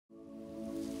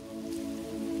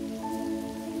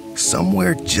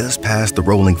somewhere just past the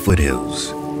rolling foothills,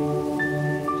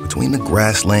 between the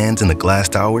grasslands and the glass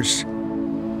towers,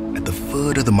 at the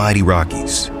foot of the mighty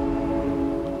Rockies,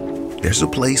 there's a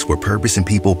place where purpose and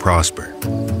people prosper.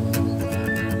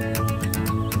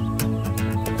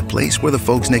 A place where the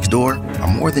folks next door are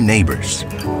more than neighbors,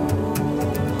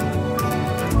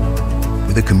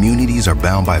 where the communities are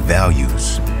bound by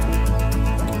values,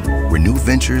 where new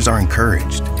ventures are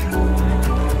encouraged,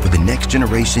 where the next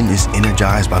generation is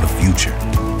energized by the future,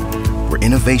 where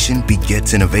innovation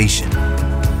begets innovation,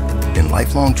 and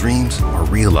lifelong dreams are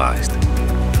realized.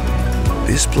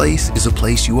 This place is a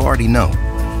place you already know,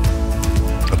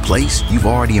 a place you've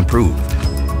already improved,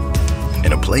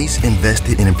 and a place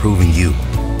invested in improving you.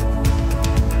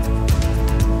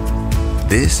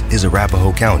 This is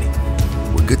Arapahoe County,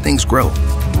 where good things grow,